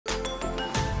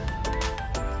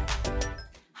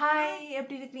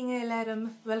எப்படி இருக்கீங்க எல்லாரும்?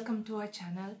 Welcome to our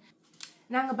channel.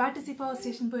 நாங்கள் Battersea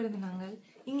Powerstation போயிருந்தாங்க.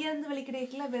 இங்கேருந்து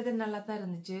வெளிக்கிடையில வெதர் நல்லா தான்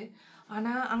இருந்துச்சு.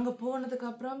 ஆனால் அங்கே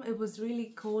போனதுக்கப்புறம் it was really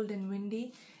cold and windy.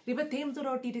 இப்போ தேம்தூர்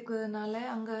ஓட்டி இருக்கிறதுனால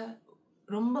அங்கே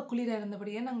ரொம்ப குளிராக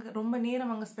இருந்தபடியே நாங்கள் ரொம்ப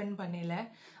நேரம் அங்கே ஸ்பெண்ட் பண்ணல.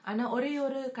 ஆனால் ஒரே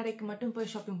ஒரு கடைக்கு மட்டும்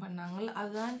போய் ஷாப்பிங் பண்ணாங்க.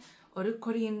 அதுதான் ஒரு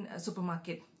கொரியன் சூப்பர்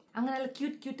மார்க்கெட். அங்கே நல்ல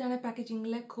க்யூட்டான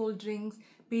பேக்கேஜிங்கில் gold drinks,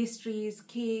 pastries,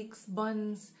 cakes,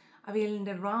 buns, அவையில்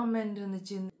இந்த ராமன்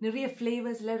இருந்துச்சு. நிறைய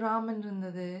ஃப்ளேவர்ஸில் ராமன்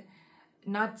இருந்தது.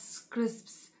 Nuts,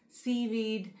 கிறிஸ்ப்ஸ்,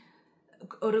 seaweed.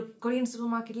 ஒரு கொரியன்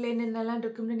சூப்பர் மார்க்கெட்டில் என்னென்னலாம்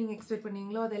இருக்கும்னு நீங்கள் எக்ஸ்பெக்ட்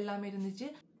பண்ணீங்களோ அது எல்லாமே இருந்துச்சு.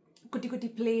 குட்டி குட்டி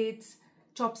பிளேட்ஸ்,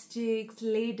 சாப்ஸ்டிக்ஸ்,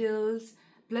 லேடில்ஸ்,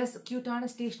 ப்ளஸ் க்யூட்டான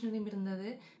ஸ்டேஷ்னரியும்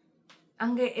இருந்தது.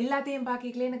 அங்கே எல்லாத்தையும்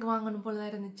பார்க்கலே எனக்கு வாங்கணும் போல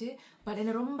தான் இருந்துச்சு. பட்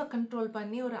என்னை ரொம்ப கண்ட்ரோல்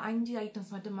பண்ணி ஒரு 5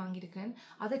 ஐட்டம்ஸ் மட்டும் வாங்கியிருக்கேன்.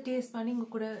 அதை டேஸ்ட் பண்ணி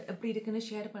உங்கள் கூட எப்படி இருக்குன்னு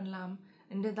ஷேர் பண்ணலாம்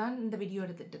என்று தான் இந்த வீடியோ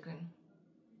எடுத்துகிட்டு இருக்கேன்.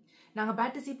 நாங்கள்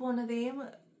Battersea போனதையும்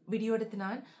வீடியோ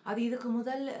எடுத்தினான். அது இதுக்கு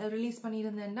முதல் ரிலீஸ்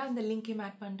பண்ணியிருந்தேன்னா அந்த லிங்க்கையும்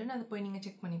ஆட் பண்ணிட்டேன். அதை போய் நீங்கள்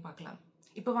செக் பண்ணி பார்க்கலாம்.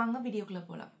 இப்போ வாங்க வீடியோக்குள்ளே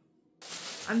போகலாம்.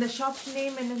 அந்த ஷாப்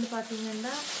நேம் என்னென்னு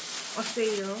பார்த்தீங்கன்னா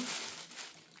Oseyo.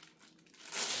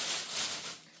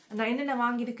 நான் என்னென்ன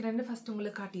வாங்கியிருக்கிறேன்னு ஃபஸ்ட்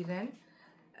உங்களுக்கு காட்டிடுறேன்.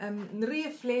 நிறைய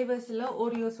ஃப்ளேவர்ஸில்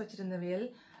Oreos வச்சுருந்தவையல்.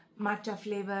 மாச்சா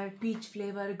flavour, beach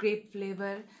flavour, grape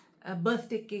flavour,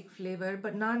 birthday cake flavour.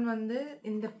 But நான் வந்து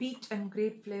இந்த பீச் அண்ட்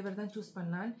கிரேப் ஃப்ளேவர் தான் சூஸ்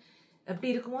பண்ணேன். எப்படி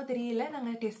இருக்குமோ தெரியல,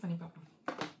 நாங்கள் டேஸ்ட் பண்ணி பார்ப்போம்.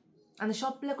 அந்த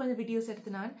ஷாப்பில் கொஞ்சம் வீடியோஸ்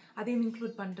எடுத்து நான் அதையும்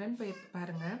இன்க்ளூட் பண்ணுறேன், போய்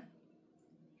பாருங்கள்.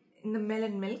 இந்த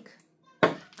மெலன் மில்க்,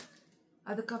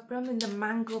 அதுக்கப்புறம் இந்த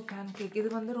மேங்கோ பேன் கேக்.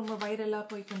 இது வந்து ரொம்ப வைரலாக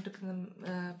போய்கொண்டிருக்கு இந்த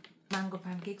மேங்கோ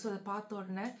பேன் கேக். ஸோ அதை பார்த்த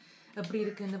உடனே எப்படி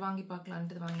இருக்குன்னு வாங்கி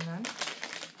பார்க்கலான்ட்டு வாங்கினான்.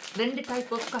 2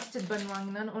 டைப் ஆஃப் கஸ்டர்ட் பன்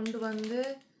வாங்கினான். ஒன்று வந்து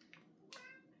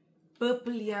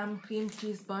பர்பிள் யாம் க்ரீம்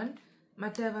சீஸ் பன்,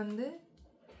 மற்ற வந்து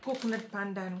கோகோனட்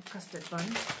பாண்டான் கஸ்டர்ட்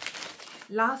பன்.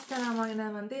 லாஸ்ட்டாக நான் வாங்கினா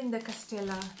வந்து இந்த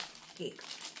கஸ்டெல்லா கேக்.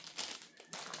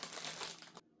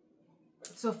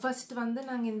 ஸோ ஃபர்ஸ்ட் வந்து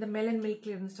நாங்கள் இந்த மெலன்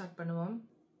மில்க்ல இருந்து ஸ்டார்ட் பண்ணுவோம்.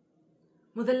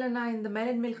 முதல்ல நான் இந்த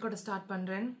மெலன் மில்கோட ஸ்டார்ட்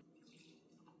பண்ணுறேன்.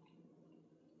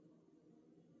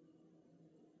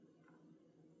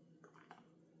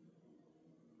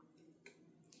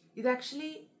 இது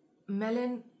actually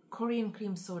Mellon Korean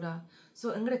cream soda. So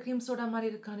எங்களோட க்ரீம் சோடா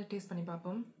மாதிரி இருக்கான்னு டேஸ்ட் பண்ணி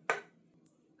பார்ப்போம்.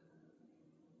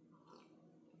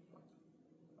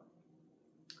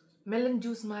 மெலன்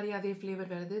ஜூஸ் மாதிரி அதே ஃப்ளேவர்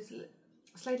வருது.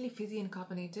 Slightly fizzy and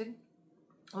carbonated.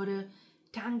 ஒரு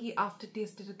டேங்கி ஆஃப்டர்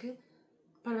டேஸ்ட் இருக்குது.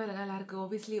 பரவாயில்ல, நல்லா இருக்குது.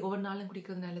 ஆப்வியஸ்லி ஒவ்வொரு நாளும்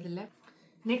குடிக்கிறது நல்லதில்லை.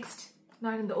 நெக்ஸ்ட்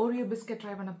நான் இந்த ஓரியோ பிஸ்கட்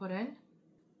ட்ரை பண்ண போகிறேன்.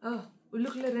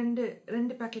 உள்ளுக்குள்ளே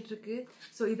ரெண்டு பேக்கெட் இருக்குது.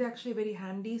 ஸோ இது actually very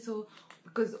handy. So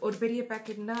because ஒரு பெரிய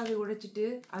பேக்கெட்னா அதை உடைச்சிட்டு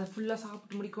அதை ஃபுல்லாக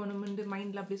சாப்பிட்டு முடிக்கணும்னு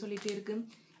மைண்டில் அப்படியே சொல்லிகிட்டே இருக்கு.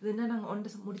 இதுன்னா நாங்கள்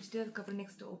ஒன்று முடிச்சுட்டு அதுக்கப்புறம்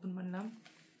நெக்ஸ்ட் ஓப்பன் பண்ணலாம்.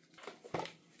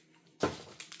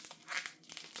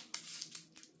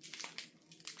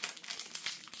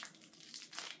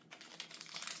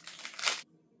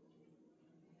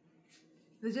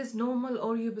 இது ஜஸ்ட் நார்மல்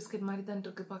ஓரியோ பிஸ்கட் மாதிரி தான்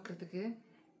இருக்குது பார்க்குறதுக்கு.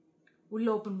 உள்ளே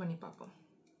ஓப்பன் பண்ணி பார்ப்போம்.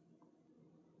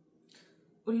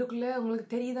 உள்ளுக்குள்ளே உங்களுக்கு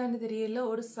தெரியுதான்னு தெரியல,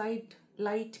 ஒரு சைட்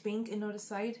லைட் பிங்க், இன்னொரு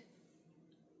சைட்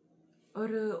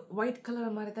ஒரு ஒயிட்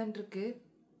கலர் மாதிரி தான் இருக்கு.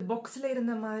 பாக்ஸில்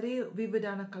இருந்த மாதிரி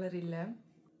விவிடான கலர் இல்லை.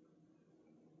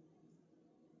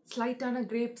 ஸ்லைட்டான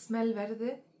கிரேப் ஸ்மெல்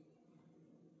வருது.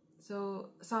 ஸோ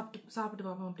சாப்பிட்டு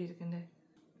பார்ப்போம் அப்படி இருக்குன்னு.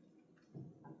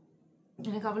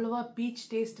 எனக்கு அவ்வளோவா பீச்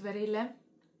டேஸ்ட் வரையில.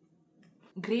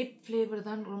 கிரேப் ஃப்ளேவர்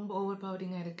தான் ரொம்ப ஓவர்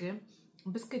பவரிங்காக இருக்குது.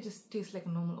 Biscuit just taste like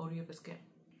normal Oreo biscuit.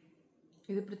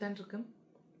 இது இப்படி தான் இருக்கு.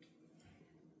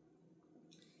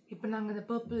 இப்போ நாங்கள் இந்த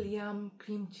பர்பிள் யாம்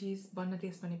க்ரீம் சீஸ் பண்ணை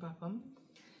டேஸ்ட் பண்ணி பார்ப்போம்.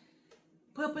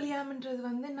 பர்பிள் யாம்ன்றது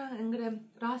வந்து நான் எங்களோட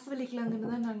ராசவல்லி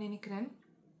கிழங்குன்னு தான் நான் நினைக்கிறேன்.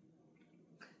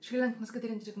 ஸ்ரீலங்கன்ஸ்க்கு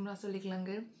தெரிஞ்சிருக்கும் ராசவல்லி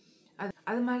கிழங்கு.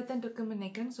 அது மாதிரி தான் இருக்குன்னு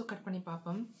நினைக்கிறேன். ஸோ கட் பண்ணி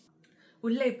பார்ப்போம்.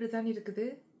 உள்ளே இப்படி தான் இருக்குது.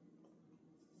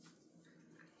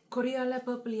 கொரியாவில்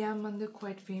பர்பிள் யாம் வந்து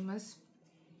குவைட் ஃபேமஸ்.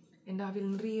 அண்ட் அவில்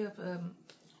நிறைய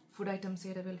ஃபுட் ஐட்டம்ஸ்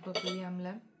செய்கிறவில் பர்பிள்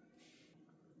யாமில்.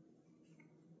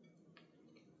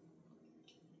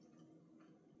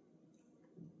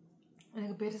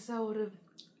 எனக்கு பெருசாக ஒரு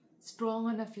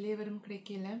ஸ்ட்ராங்கான ஃப்ளேவரும்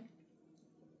கிடைக்கல.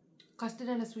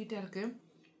 கஸ்டர்டான ஸ்வீட்டாக இருக்குது.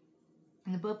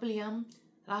 இந்த பர்பிள் யாம்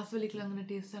ராசவல்லி கிழங்குன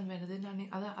டேஸ்ட் தான் வருது. நான்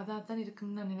அதாக தான்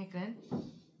இருக்குன்னு நான் நினைக்கிறேன்.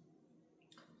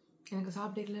 எனக்கு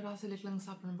சாப்பிடல ராசவல்லி கிழங்கு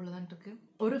சாப்பிடணும் போல தான் இருக்குது.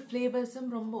 ஒரு ஃப்ளேவர்ஸும்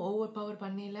ரொம்ப ஓவர் பவர்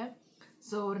பண்ணல.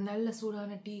 ஸோ ஒரு நல்ல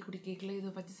சூடான டீ குடிக்கல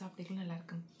இதை வச்சு சாப்பிடலாம்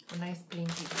நல்லாயிருக்கும். ஒரு நைஸ்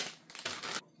ப்ளெயின் டீ.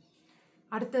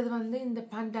 அடுத்தது வந்து இந்த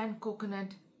பாண்டான்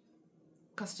கோகோனட்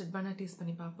கஸ்டர்ட் பண்ண டேஸ்ட்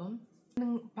பண்ணி பார்ப்போம்.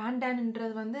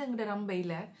 பாண்டான்ன்றது வந்து எங்களோட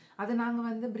ரம்பையில் அதை நாங்கள்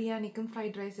வந்து பிரியாணிக்கும்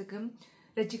ஃப்ரைட் ரைஸுக்கும்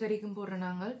ரெச்சி கறிக்கும் போடுற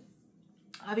நாங்கள்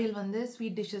அவையில் வந்து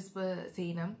ஸ்வீட் டிஷ்ஷஸ்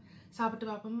செய்யணும். சாப்பிட்டு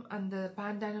பார்ப்போம் அந்த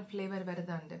பேண்டான ஃப்ளேவர்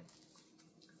வருதாண்டு.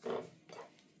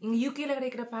 இங்கே யூகேல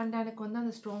கிடைக்கிற பேண்டானுக்கு வந்து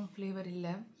அந்த ஸ்ட்ராங் ஃப்ளேவர்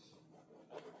இல்லை.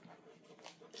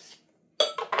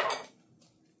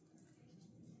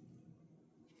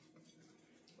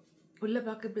 உள்ள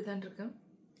பார்க்க இப்படி தான் இருக்கு.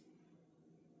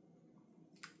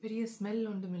 பெரிய ஸ்மெல்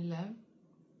ஒன்றும் இல்லை.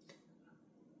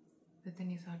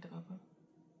 தண்ணி சாப்பிட்டு பார்ப்போம்.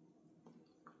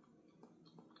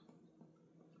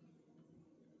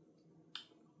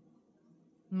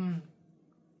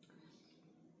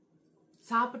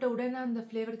 சாப்பிட்ட உடனே அந்த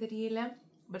ஃப்ளேவர் தெரியல.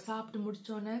 பட் சாப்பிட்டு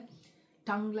முடிச்சோன்னே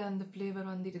டங்கில் அந்த ஃப்ளேவர்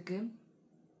வந்து இருக்கு.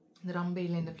 இந்த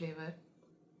ரம்பையில் இந்த ஃப்ளேவர்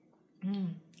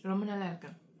ரொம்ப நல்லா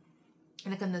இருக்கு.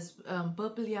 எனக்கு அந்த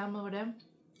பர்பிள் யாமை விட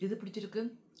இது பிடிச்சிருக்கு.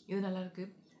 இது நல்லா இருக்கு,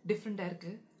 டிஃப்ரெண்டாக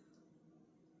இருக்கு.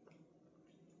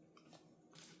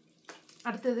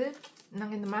 அடுத்தது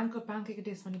நாங்கள் இந்த மேங்கோ பேன்கேக்கை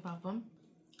டேஸ்ட் பண்ணி பார்ப்போம்.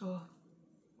 ஓ,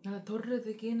 நல்லா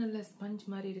தொடுறதுக்கே நல்ல ஸ்பஞ்ச்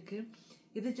மாதிரி இருக்கு.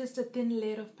 இது just a thin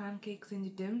layer of pancake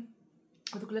செஞ்சுட்டு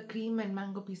அதுக்குள்ளே cream and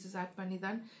mango pieces add பண்ணி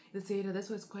தான் இது செய்கிறது.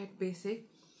 ஸோ இட்ஸ் குவைட் பேசிக்.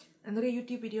 நிறைய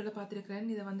யூடியூப் வீடியோவில் பார்த்துருக்கிறேன்.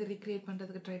 இதை வந்து ரீக்ரியேட்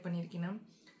பண்ணுறதுக்கு ட்ரை பண்ணியிருக்கேன்.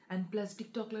 அண்ட் ப்ளஸ்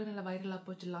டிக்டாக்ல நல்லா வைரலாக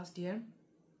போச்சு லாஸ்ட் இயர்.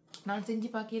 நான் செஞ்சு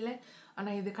பார்க்கல,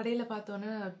 ஆனால் இது கடையில் பார்த்தோன்னே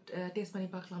டேஸ்ட் பண்ணி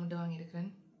பார்க்கலாம்ட்டு வாங்கியிருக்கிறேன்.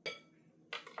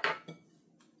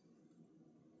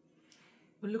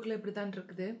 உள்ளுக்குள்ளே இப்படி தான்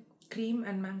இருக்குது, க்ரீம்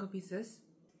அண்ட் மேங்கோ பீசஸ்.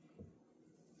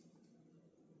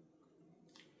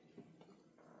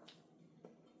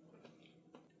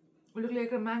 உள்ளுக்குள்ளே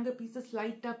இருக்கிற மேங்கோ பீசஸ்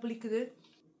லைட்டாக புளிக்குது.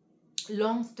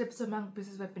 Long steps mango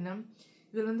pieces வைப்பினேன்.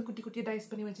 இதில் வந்து குட்டி குட்டியாக டைஸ்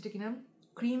பண்ணி வச்சுருக்கேன்.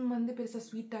 க்ரீம் வந்து பெருசாக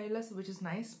ஸ்வீட்டாக இல்லை, விச் இஸ்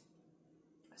நைஸ்.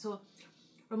 ஸோ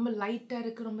ரொம்ப லைட்டாக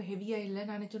இருக்குது, ரொம்ப ஹெவியாக இல்லை.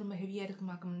 நான் நினச்சேன் ரொம்ப ஹெவியாக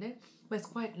இருக்குது பார்க்க. But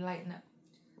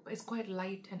it's quite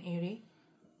light and ஏரி.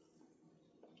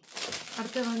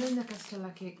 அடுத்து வந்து இந்த கஸ்டர்லா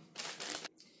கேக்.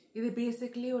 இது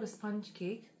பேசிக்லி ஒரு ஸ்பஞ்ச்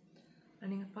கேக்.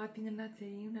 நீங்கள் பார்த்தீங்கன்னா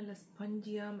தெரியும், நல்ல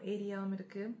ஸ்பஞ்சியாகவும் ஏரியாவும்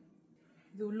இருக்குது.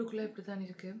 இது உள்ளுக்குள்ளே இப்படி தான்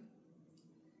இருக்குது.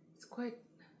 It's quite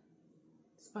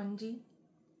ஸ்பஞ்சி.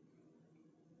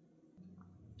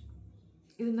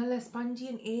 இது நல்ல ஸ்பஞ்சி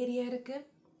அண்ட் ஏரியா இருக்குது.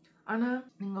 ஆனால்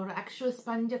நீங்கள் ஒரு ஆக்சுவல்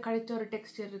ஸ்பஞ்சை கழிச்ச ஒரு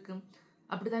டெக்ஸ்டர் இருக்குது,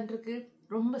 அப்படி தான் இருக்குது.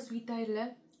 ரொம்ப ஸ்வீட்டாக இல்லை,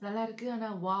 நல்லா இருக்குது.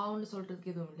 ஆனால் வாவ்னு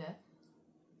சொல்கிறதுக்கு எதுவும் இல்லை.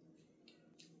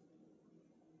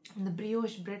 இந்த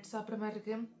பிரியோஷ் பிரெட் சாப்பிட்ற மாதிரி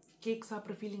இருக்குது, கேக்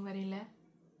சாப்பிட்ற ஃபீலிங் வர இல்லை.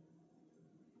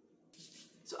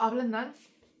 ஸோ அவ்வளோதான்,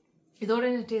 இதோட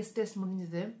எனக்கு டேஸ்ட்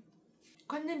முடிஞ்சது.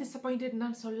 கொஞ்சம் டிசப்பாயிண்டட்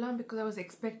தான் சொல்லலாம், because I was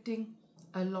expecting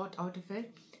a lot out of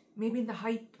it. Maybe இந்த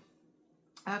ஹைப்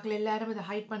அதில் எல்லாரும் இதை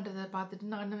ஹைப் பண்ணுறதை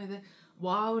பார்த்துட்டு நானும் இது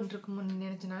வாவ்ன்னு இருக்கும்னு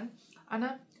நினச்சேன் நான்.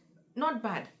 ஆனால் நாட்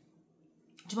பேட்.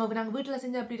 சும்மா நாங்கள் வீட்டில்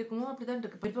செஞ்சு அப்படி இருக்குமோ அப்படி தான்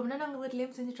இருக்குது. இப்போ வேணால் நாங்கள்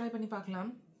வீட்லேயும் செஞ்சு ட்ரை பண்ணி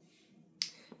பார்க்கலாம்.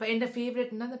 இப்போ என்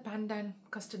ஃபேவரெட்னா இந்த பேண்டான்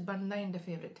கஸ்டர்ட் பன் தான் என்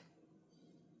ஃபேவரெட்.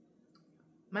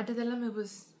 மற்றதெல்லாம் it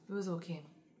was okay.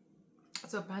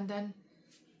 So பேண்டான்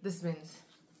this wins.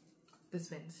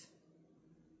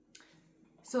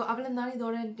 So அவ்வளோதான்,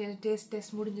 இதோட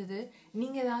டேஸ்ட் முடிஞ்சது.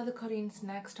 நீங்கள் ஏதாவது கொரியன்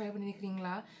ஸ்நாக்ஸ் ட்ரை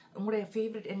பண்ணியிருக்கிறீங்களா? உங்களுடைய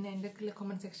ஃபேவரெட் என்ன கீழே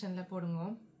கமெண்ட் செக்ஷனில் போடுங்க.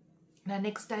 நான்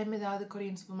நெக்ஸ்ட் டைம் ஏதாவது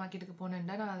கொரியன் சூப்பர் மார்க்கெட்டுக்கு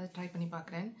போனேன்டா நான் அதை ட்ரை பண்ணி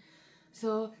பார்க்குறேன். ஸோ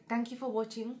தேங்க்யூ ஃபார்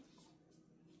வாட்சிங்.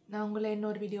 நான் உங்களை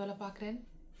இன்னொரு வீடியோவில் பார்க்குறேன்.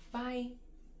 பாய்.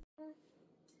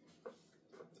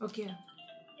 ஓகே,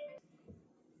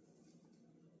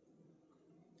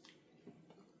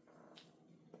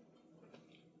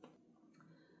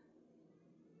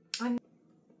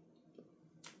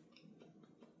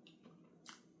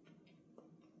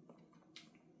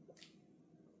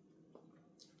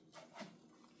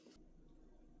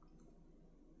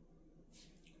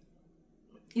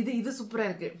 இது சூப்பராக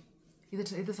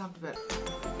இருக்குது. இது சாப்பிட்டு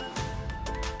பாரு.